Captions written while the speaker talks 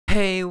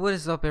Hey, what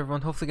is up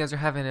everyone? Hopefully you guys are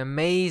having an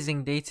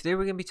amazing day. Today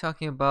we're going to be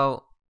talking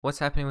about what's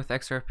happening with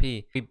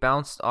XRP. We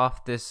bounced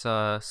off this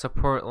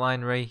support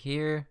line right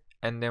here,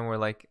 and then we're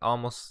like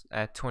almost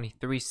at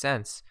 23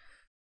 cents.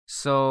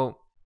 So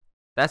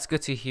that's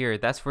good to hear.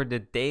 That's for the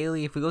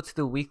daily. If we go to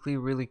the weekly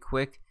really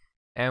quick,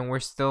 and we're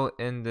still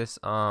in this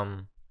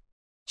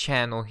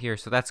channel here,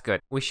 so that's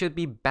good. We should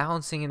be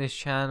bouncing in this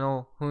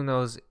channel. Who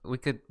knows, we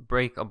could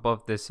break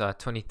above this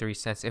 23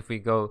 cents if we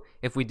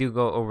do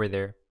go over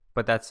there.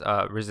 But that's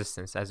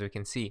resistance, as we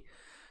can see.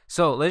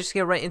 So let's just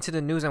get right into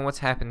the news and what's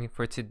happening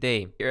for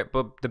today.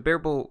 But the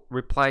Bearable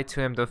replied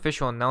to him, the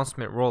official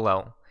announcement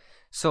rollout.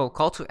 So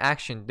call to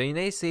action. The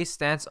United States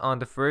stands on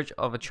the verge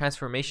of a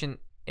transformation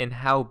in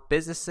how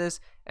businesses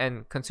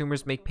and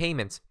consumers make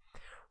payments.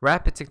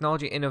 Rapid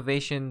technology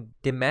innovation,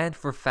 demand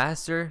for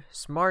faster,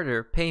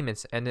 smarter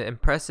payments, and the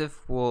impressive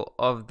will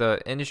of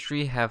the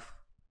industry have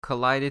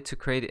collided to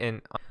create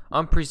an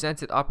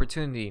unprecedented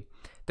opportunity.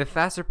 The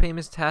Faster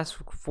Payments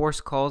Task Force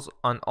calls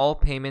on all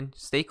payment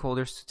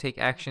stakeholders to take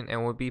action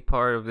and will be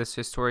part of this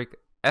historic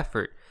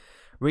effort.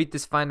 Read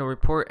this final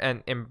report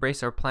and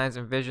embrace our plans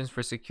and visions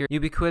for secure,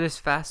 ubiquitous,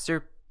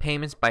 faster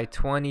payments by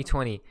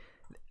 2020.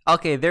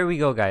 Okay, there we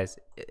go, guys.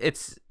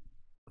 It's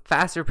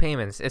faster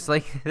payments. It's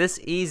like this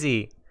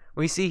easy.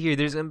 We see here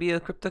there's going to be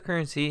a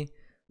cryptocurrency,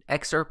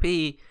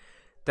 XRP,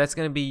 that's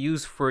going to be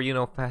used for,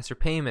 faster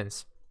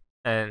payments.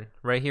 And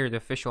right here, the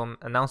official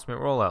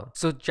announcement rollout.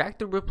 So Jack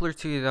the Rippler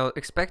tweeted out,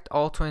 expect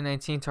all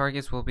 2019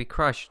 targets will be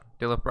crushed.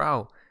 De La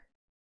Brow,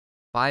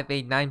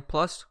 589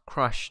 plus,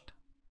 crushed.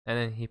 And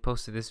then he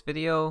posted this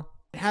video.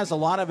 It has a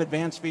lot of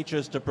advanced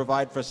features to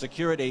provide for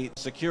security.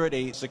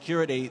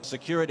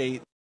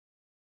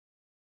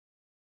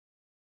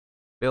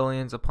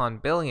 Billions upon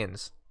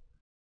billions.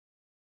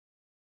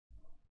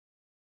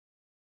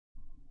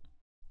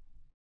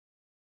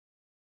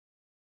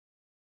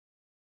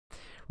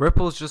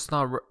 Ripple is just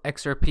not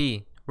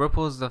XRP.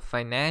 Ripple is the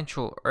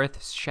financial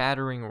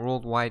earth-shattering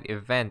worldwide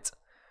event.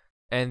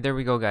 And there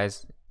we go,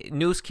 guys.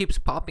 News keeps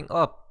popping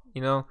up,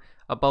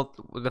 about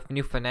the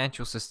new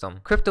financial system.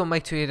 Crypto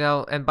Mike tweeted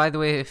out, and by the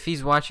way, if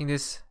he's watching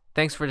this,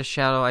 thanks for the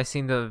shout out. I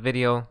seen the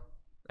video.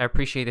 I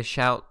appreciate the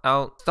shout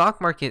out.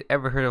 Stock market,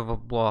 ever heard of a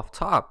blow off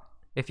top?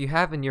 If you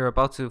haven't, you're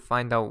about to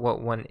find out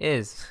what one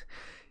is.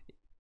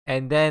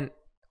 And then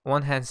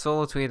One Hand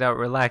Solo tweeted out,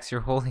 relax,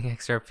 you're holding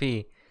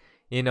XRP.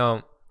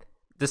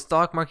 The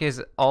stock market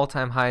is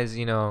all-time highs,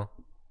 it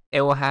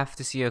will have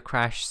to see a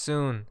crash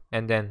soon.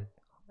 And then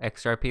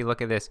XRP,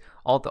 look at this,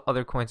 all the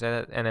other coins,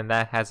 and then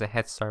that has a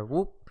head start.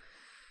 Whoop.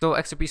 So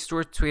XRP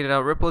Stewart tweeted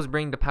out, Ripple is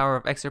bringing the power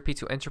of XRP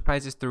to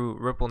enterprises through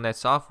RippleNet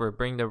software,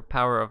 bring the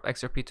power of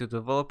XRP to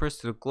developers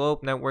to the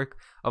globe network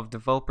of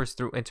developers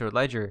through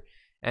Interledger.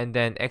 And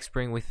then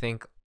Xspring, we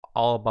think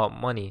all about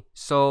money.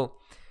 So,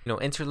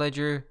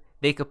 Interledger,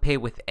 they could pay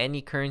with any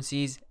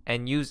currencies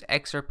and use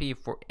XRP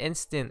for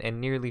instant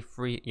and nearly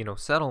free,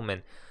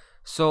 settlement.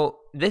 So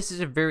this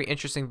is a very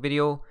interesting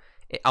video.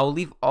 I'll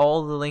leave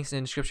all the links in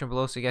the description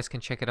below so you guys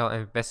can check it out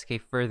and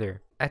investigate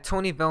further. At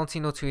Tony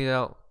Valentino tweeted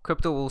out,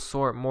 crypto will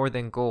soar more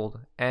than gold.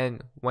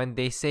 And when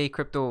they say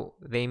crypto,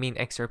 they mean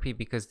XRP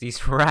because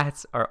these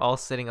rats are all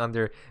sitting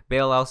under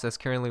bailouts that's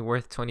currently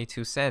worth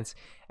 22 cents.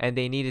 And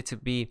they needed to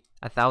be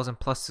 1,000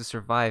 plus to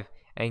survive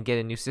and get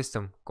a new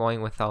system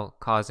going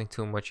without causing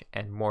too much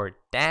and more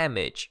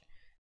damage.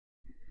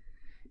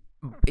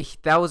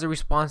 That was a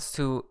response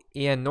to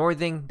Ian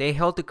Northing. They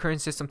held the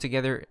current system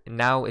together,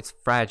 now it's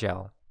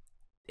fragile.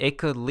 It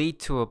could lead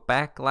to a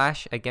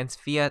backlash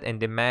against fiat, and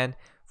demand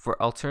for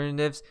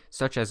alternatives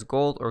such as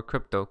gold or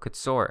crypto could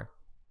soar.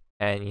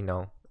 And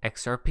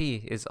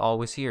XRP is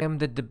always here.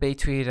 The debate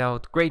tweeted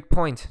out, great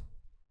point.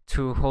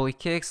 To Holy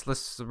Kicks,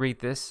 let's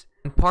read this.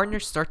 When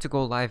partners start to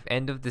go live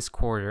end of this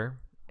quarter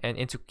and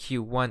into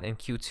Q1 and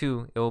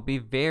Q2, it will be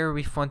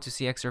very fun to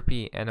see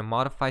XRP and a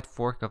modified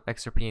fork of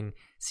XRP and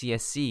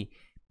CSC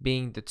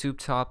being the two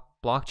top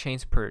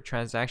blockchains per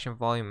transaction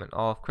volume in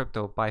all of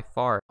crypto by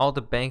far. All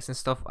the banks and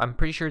stuff, I'm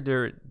pretty sure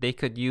they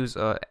could use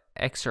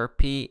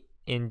XRP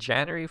in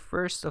January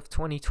 1st of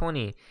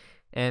 2020,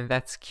 and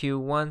that's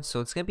Q1, so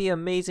it's gonna be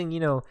amazing,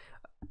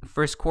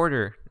 first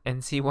quarter,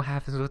 and see what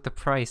happens with the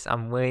price.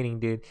 I'm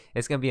waiting, dude.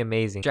 It's gonna be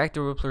amazing. Jack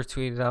the Rippler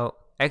tweeted out,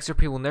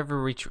 XRP will never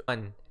reach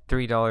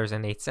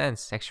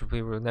 $3.08.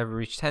 XRP will never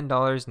reach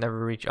 $10,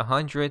 never reach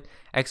 100.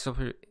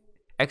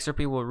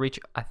 XRP will reach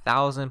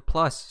 1,000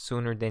 plus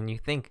sooner than you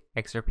think.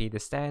 XRP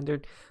the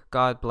standard.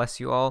 God bless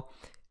you all.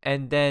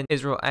 And then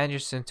Israel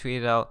Anderson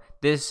tweeted out,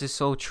 this is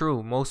so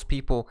true. Most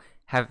people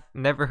have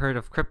never heard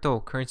of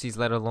cryptocurrencies,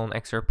 let alone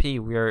XRP.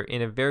 We are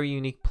in a very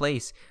unique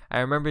place.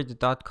 I remember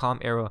the .com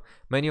era.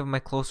 Many of my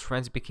close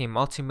friends became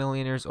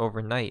multimillionaires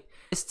overnight.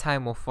 This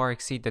time will far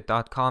exceed the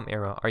 .com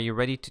era. Are you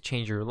ready to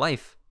change your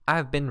life?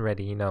 I've been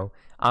ready,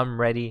 I'm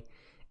ready,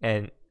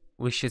 and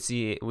we should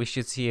see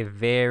it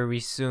very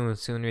soon,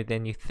 sooner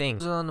than you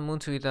think. On the Moon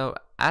tweeted out,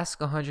 ask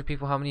 100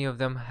 people how many of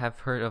them have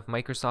heard of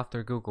Microsoft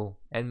or Google,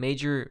 and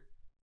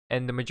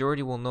the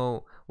majority will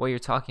know what you're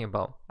talking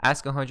about.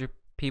 Ask 100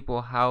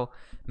 people how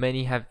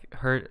many have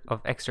heard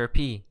of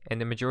XRP, and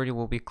the majority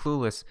will be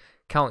clueless.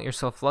 Count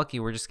yourself lucky,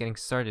 we're just getting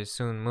started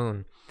soon,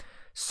 moon.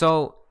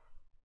 So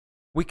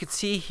we could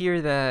see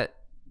here that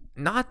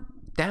not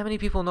that many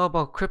people know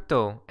about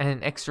crypto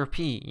and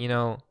XRP. You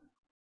know,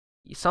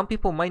 some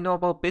people might know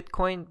about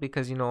Bitcoin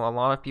because, you know, a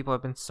lot of people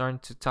have been starting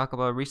to talk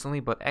about it recently,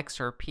 but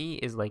XRP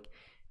is like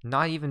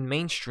not even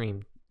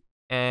mainstream,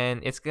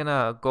 and it's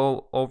gonna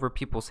go over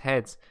people's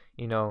heads.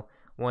 You know,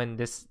 when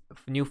this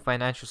new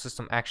financial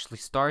system actually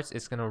starts,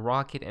 it's gonna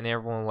rocket, and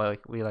everyone will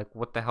be like,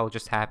 what the hell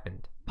just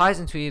happened?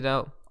 Pison tweeted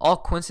out, all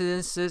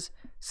coincidences,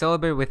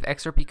 celebrate with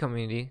XRP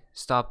community,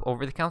 stop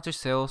over-the-counter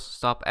sales,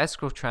 stop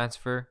escrow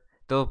transfer,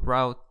 Philip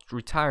Rout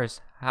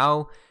retires.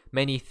 How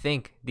many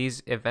think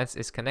these events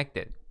is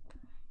connected?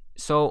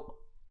 So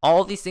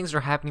all these things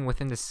are happening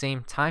within the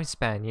same time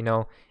span, you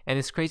know, and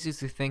it's crazy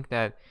to think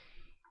that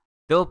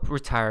Philip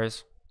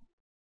retires,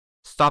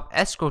 stop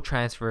escrow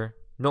transfer,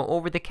 no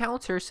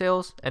over-the-counter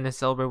sales, and then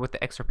celebrate with the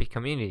XRP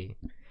community.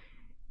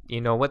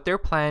 You know what they're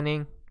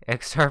planning?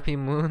 XRP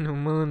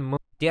moon.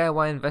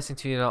 DIY investing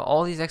tweeted out,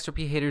 all these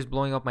XRP haters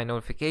blowing up my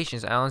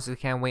notifications. I honestly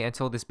can't wait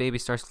until this baby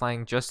starts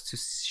flying just to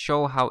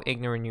show how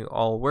ignorant you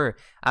all were.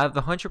 Out of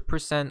the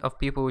 100% of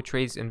people who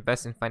trades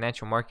invest in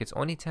financial markets,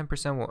 only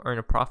 10% will earn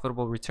a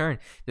profitable return.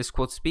 This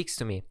quote speaks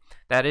to me.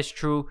 That is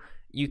true.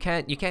 You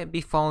can't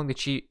be following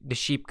the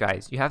sheep,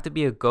 guys. You have to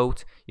be a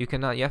goat. You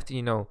have to,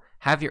 you know,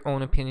 have your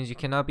own opinions. You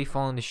cannot be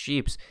following the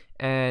sheeps.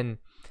 And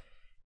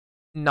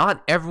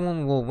not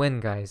everyone will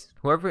win, guys.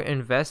 Whoever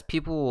invests,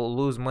 people will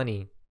lose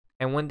money.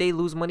 And when they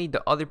lose money,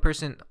 the other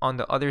person on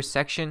the other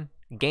section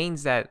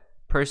gains that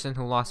person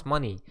who lost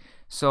money.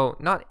 So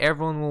not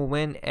everyone will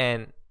win,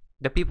 and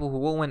the people who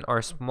will win are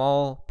a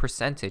small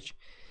percentage.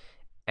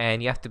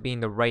 And you have to be in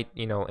the right,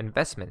 you know,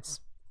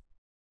 investments.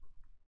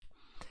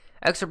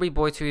 XRP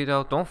boy tweeted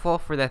out, don't fall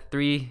for that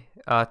 3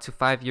 to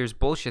 5 years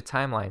bullshit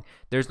timeline.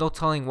 There's no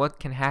telling what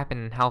can happen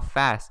and how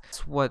fast.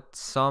 That's what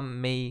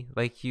some may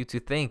like you to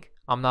think.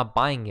 I'm not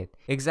buying it.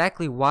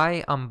 Exactly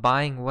why I'm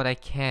buying what I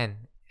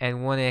can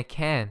and when I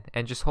can,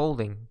 and just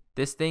holding.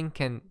 This thing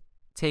can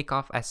take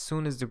off as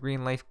soon as the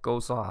green light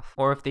goes off.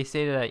 Or if they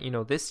say that, you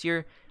know, this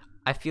year,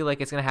 I feel like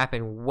it's gonna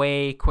happen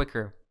way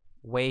quicker,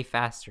 way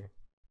faster.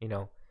 You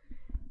know,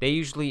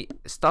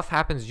 stuff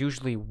happens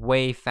usually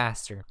way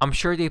faster. I'm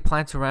sure they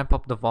plan to ramp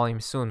up the volume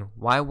soon.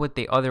 Why would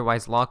they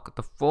otherwise lock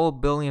the full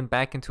billion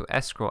back into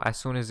escrow as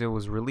soon as it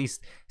was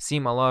released?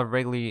 Seem a lot of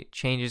regulatory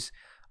changes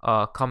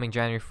coming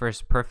January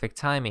 1st. Perfect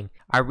timing.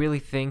 I really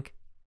think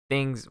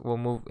things will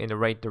move in the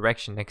right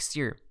direction next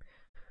year.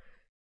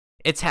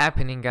 It's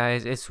happening,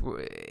 guys.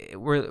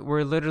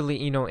 We're literally,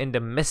 you know, in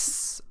the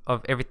midst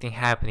of everything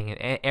happening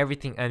and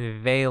everything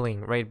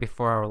unveiling right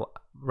before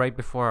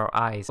our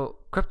eyes. So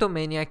Crypto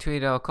Maniac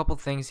tweeted out a couple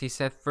things. He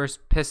said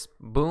first, piss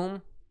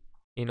boom.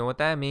 You know what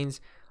that means.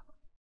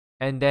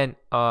 And then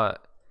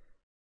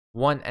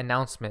one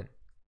announcement.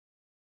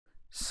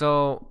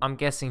 So I'm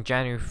guessing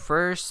January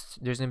 1st,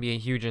 there's gonna be a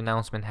huge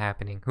announcement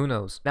happening. Who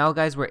knows? Now,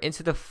 guys, we're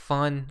into the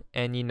fun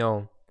and, you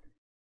know,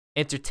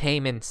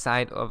 entertainment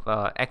side of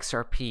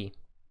XRP.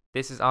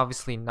 This is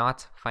obviously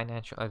not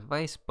financial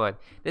advice, but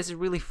this is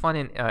really fun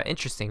and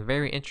interesting.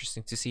 Very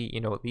interesting to see,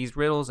 you know, these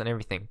riddles and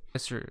everything.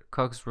 Mr.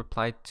 Cogs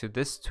replied to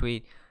this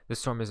tweet, the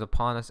storm is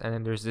upon us, and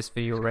then there's this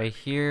video right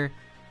here.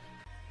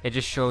 It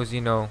just shows,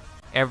 you know,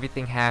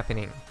 everything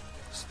happening.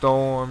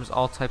 Storms,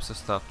 all types of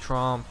stuff.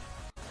 Trump.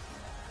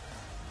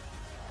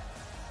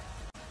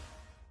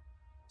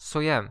 So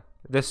yeah,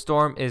 the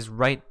storm is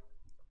right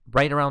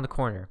around the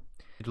corner.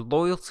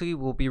 Loyalty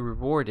will be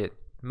rewarded.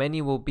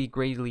 Many will be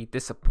greatly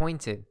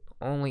disappointed.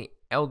 Only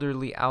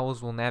elderly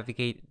owls will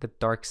navigate the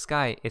dark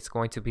sky. It's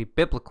going to be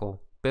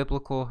biblical.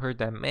 Biblical, heard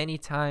that many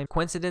times.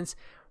 Coincidence?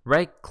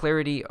 Right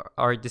clarity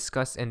are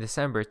discussed in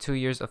December. 2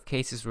 years of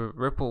cases with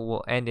Ripple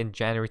will end in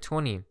January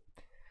 20.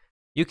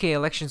 UK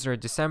elections are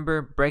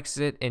December.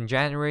 Brexit in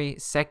January.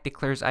 SEC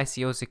declares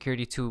ICO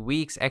security 2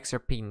 weeks.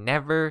 XRP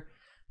never.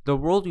 The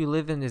world you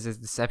live in is a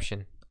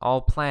deception.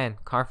 All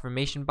planned.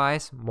 Confirmation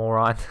bias?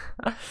 Moron.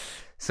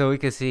 So we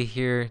can see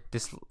here,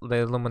 the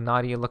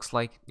Illuminati looks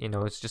like, you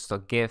know, it's just a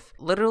GIF.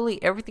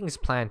 Literally everything is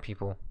planned,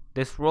 people.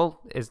 This world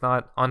is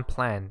not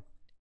unplanned.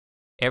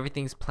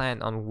 Everything's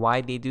planned on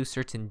why they do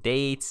certain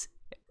dates,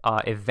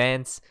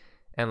 events,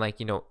 and, like,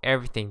 you know,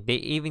 everything. They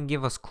even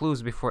give us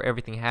clues before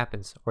everything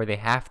happens, or they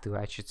have to,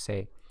 I should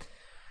say.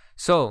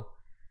 So,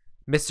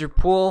 Mr.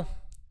 Poole.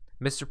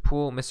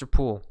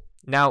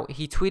 Now,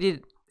 he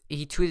tweeted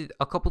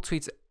a couple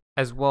tweets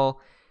as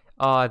well.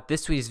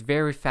 This tweet is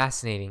very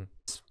fascinating.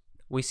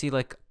 We see,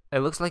 like, it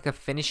looks like a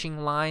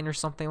finishing line or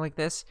something like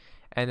this,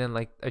 and then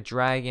like a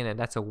dragon, and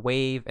that's a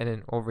wave, and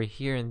then over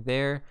here and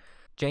there.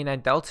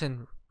 J9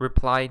 Dalton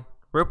replied,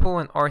 Ripple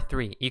and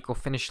R3 equal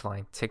finish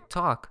line.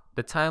 TikTok.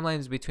 The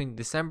timelines between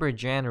December and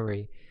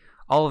January.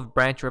 Olive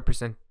branch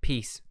represent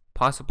peace,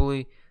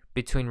 possibly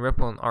between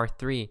Ripple and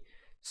R3.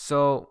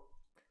 So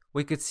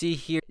we could see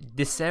here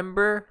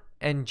December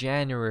and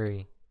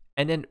January,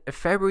 and then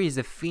February is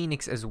a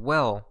phoenix as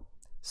well.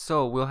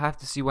 So we'll have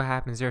to see what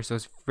happens there. So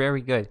it's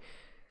very good.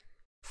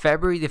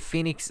 February, the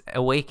Phoenix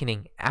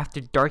Awakening.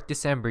 After Dark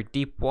December,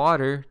 Deep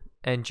Water,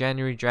 and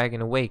January,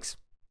 Dragon Awakes.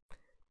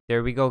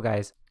 There we go,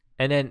 guys.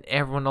 And then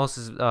everyone else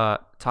is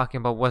talking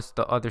about what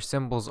the other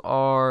symbols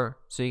are,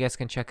 so you guys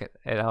can check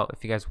it out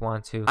if you guys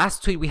want to.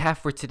 Last tweet we have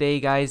for today,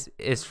 guys,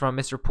 is from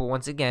Mr. Poole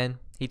once again.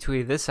 He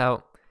tweeted this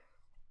out,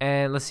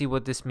 and let's see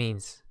what this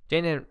means.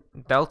 Janet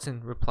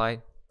Dalton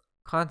replied,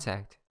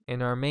 "Contact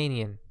in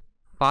Armenian,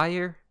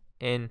 fire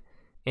in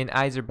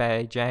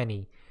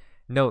Azerbaijani.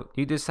 Note,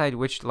 you decide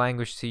which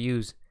language to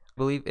use. I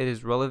believe it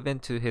is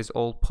relevant to his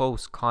old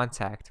post,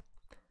 contact.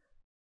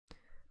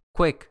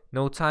 Quick,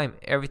 no time,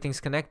 everything's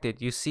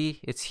connected. You see,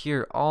 it's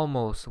here,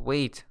 almost.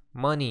 Wait,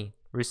 money,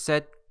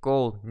 reset,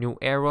 gold, new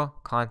era,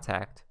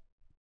 contact."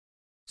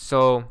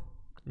 So,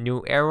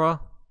 new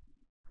era,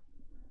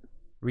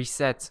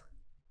 reset,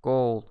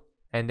 gold,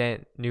 and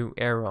then new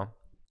era.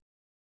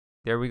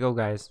 There we go,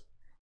 guys.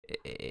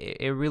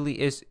 It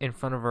really is in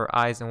front of our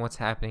eyes and what's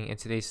happening in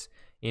today's,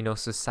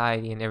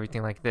 society and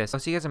everything like this. I'll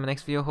see you guys in my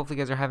next video. Hopefully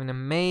you guys are having an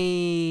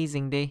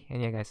amazing day.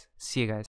 And yeah, guys, see you guys.